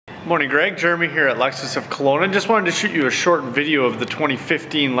Morning, Greg. Jeremy here at Lexus of Kelowna. Just wanted to shoot you a short video of the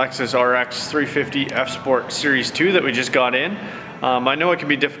 2015 Lexus RX 350 F Sport Series 2 that we just got in. I know it can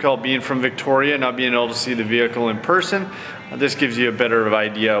be difficult being from Victoria, not being able to see the vehicle in person. This gives you a better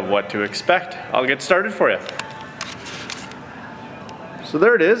idea of what to expect. I'll get started for you. So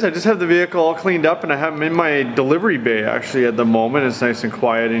there it is. I just have the vehicle all cleaned up and I have them in my delivery bay actually at the moment. It's nice and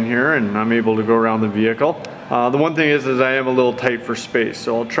quiet in here and I'm able to go around the vehicle. The one thing is I am a little tight for space,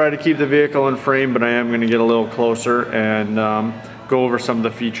 so I'll try to keep the vehicle in frame, but I am going to get a little closer and go over some of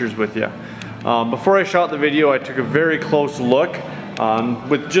the features with you. Before I shot the video, I took a very close look.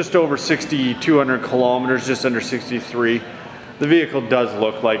 With just over 6,200 kilometers, just under 63, the vehicle does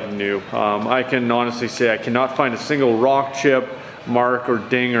look like new. I can honestly say I cannot find a single rock chip, mark or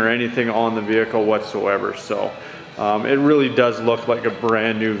ding or anything on the vehicle whatsoever. So it really does look like a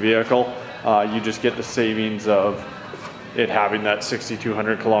brand new vehicle. You just get the savings of it having that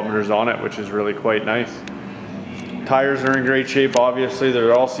 6,200 kilometers on it, which is really quite nice. Tires are in great shape, obviously.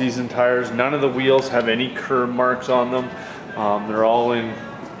 They're all seasoned tires. None of the wheels have any curb marks on them. They're all in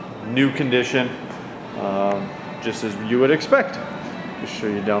new condition, just as you would expect. Just show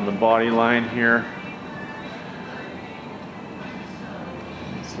you down the body line here.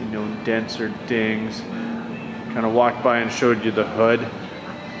 See no dents or dings. Kind of walked by and showed you the hood.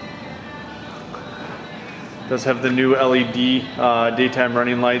 Does have the new LED daytime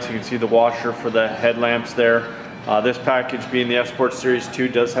running lights. You can see the washer for the headlamps there. This package, being the F Sport Series 2,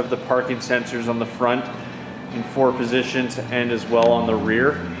 does have the parking sensors on the front in 4 positions and as well on the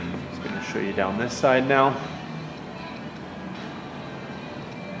rear. Just going to show you down this side now.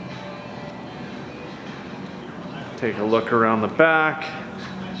 Take a look around the back.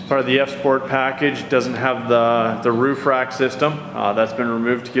 Part of the F Sport package doesn't have the roof rack system. That's been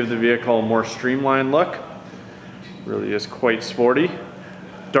removed to give the vehicle a more streamlined look. Really is quite sporty.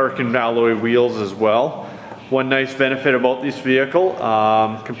 Darkened alloy wheels as well. One nice benefit about this vehicle,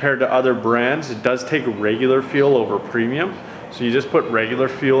 compared to other brands, it does take regular fuel over premium. So you just put regular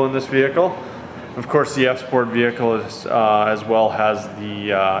fuel in this vehicle. Of course, the F Sport vehicle is, as well has the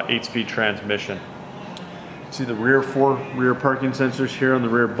 8-speed transmission. See the rear 4 rear parking sensors here on the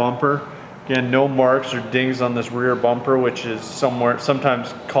rear bumper. Again, no marks or dings on this rear bumper, which is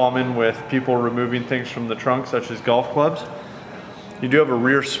sometimes common with people removing things from the trunk, such as golf clubs. You do have a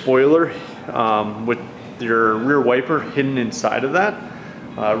rear spoiler with your rear wiper hidden inside of that.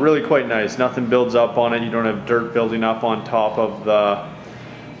 Really quite nice. Nothing builds up on it. You don't have dirt building up on top of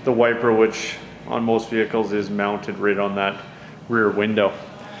the wiper, which on most vehicles is mounted right on that rear window.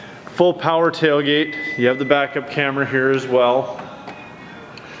 Full power tailgate. You have the backup camera here as well.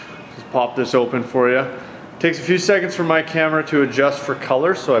 Pop this open for you. Takes a few seconds for my camera to adjust for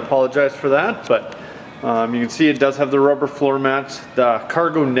color, so I apologize for that, but you can see it does have the rubber floor mats. The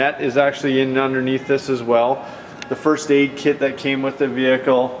cargo net is actually in underneath this as well. The first aid kit that came with the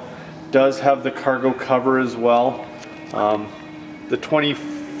vehicle does have the cargo cover as well. The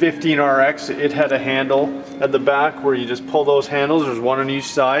 2015 RX, it had a handle at the back where you just pull those handles. There's one on each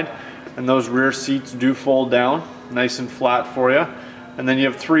side, and those rear seats do fold down nice and flat for you. And then you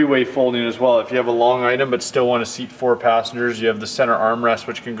have 3-way folding as well. If you have a long item but still want to seat 4 passengers, you have the center armrest,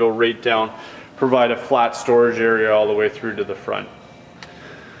 which can go right down, provide a flat storage area all the way through to the front.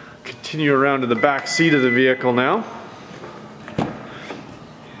 Continue around to the back seat of the vehicle now.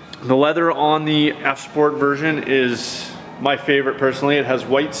 The leather on the F Sport version is my favorite personally. It has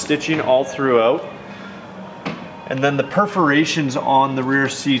white stitching all throughout. And then the perforations on the rear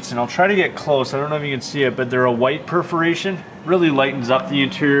seats, and I'll try to get close, I don't know if you can see it, but they're a white perforation. Really lightens up the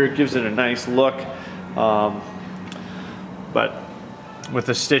interior, gives it a nice look. But with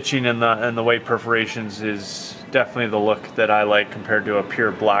the stitching and the white perforations is definitely the look that I like compared to a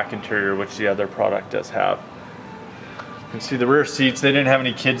pure black interior, which the other product does have. You can see the rear seats, they didn't have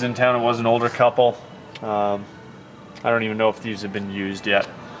any kids in town, it was an older couple. I don't even know if these have been used yet.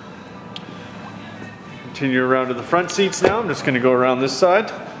 Continue around to the front seats now. I'm just going to go around this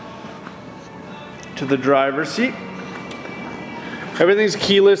side to the driver's seat. Everything's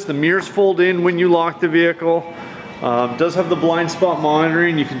keyless. The mirrors fold in when you lock the vehicle. Does have the blind spot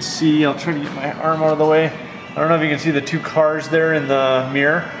monitoring. You can see, I'll try to get my arm out of the way. I don't know if you can see the 2 cars there in the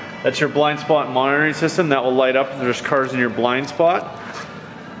mirror. That's your blind spot monitoring system. That will light up if there's cars in your blind spot.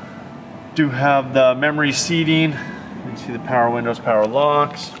 Do have the memory seating. You can see the power windows, power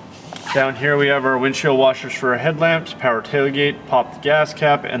locks. Down here we have our windshield washers for our headlamps, power tailgate, pop the gas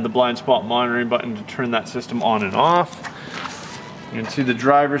cap, and the blind spot monitoring button to turn that system on and off. You can see the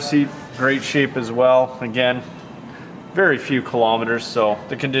driver's seat, great shape as well. Again, very few kilometers, so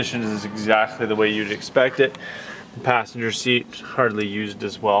the condition is exactly the way you'd expect it. The passenger seat hardly used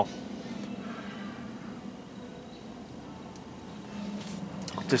as well.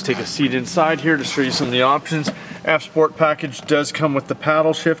 Just take a seat inside here to show you some of the options. F-Sport package does come with the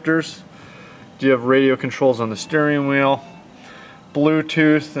paddle shifters. You have radio controls on the steering wheel,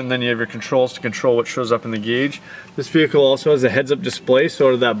 Bluetooth, and then you have your controls to control what shows up in the gauge. This vehicle also has a heads-up display, so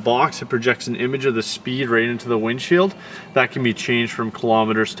out of that box it projects an image of the speed right into the windshield. That can be changed from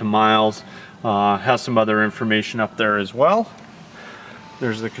kilometers to miles. Has some other information up there as well.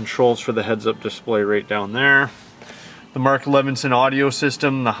 There's the controls for the heads-up display right down there. The Mark Levinson audio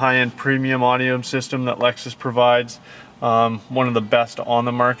system, the high-end premium audio system that Lexus provides. One of the best on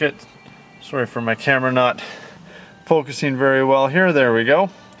the market. Sorry for my camera not focusing very well here. There we go.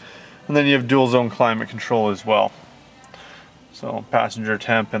 And then you have dual zone climate control as well. So passenger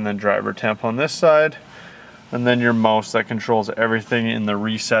temp and then driver temp on this side. And then your mouse that controls everything in the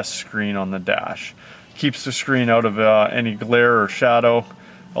recessed screen on the dash. Keeps the screen out of any glare or shadow.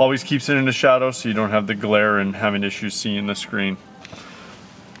 Always keeps it in the shadow so you don't have the glare and having issues seeing the screen.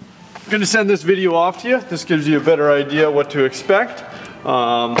 I'm going to send this video off to you. This gives you a better idea what to expect.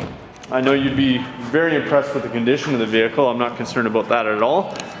 I know you'd be very impressed with the condition of the vehicle. I'm not concerned about that at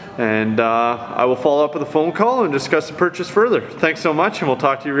all. And I will follow up with a phone call and discuss the purchase further. Thanks so much, and we'll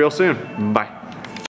talk to you real soon. Bye.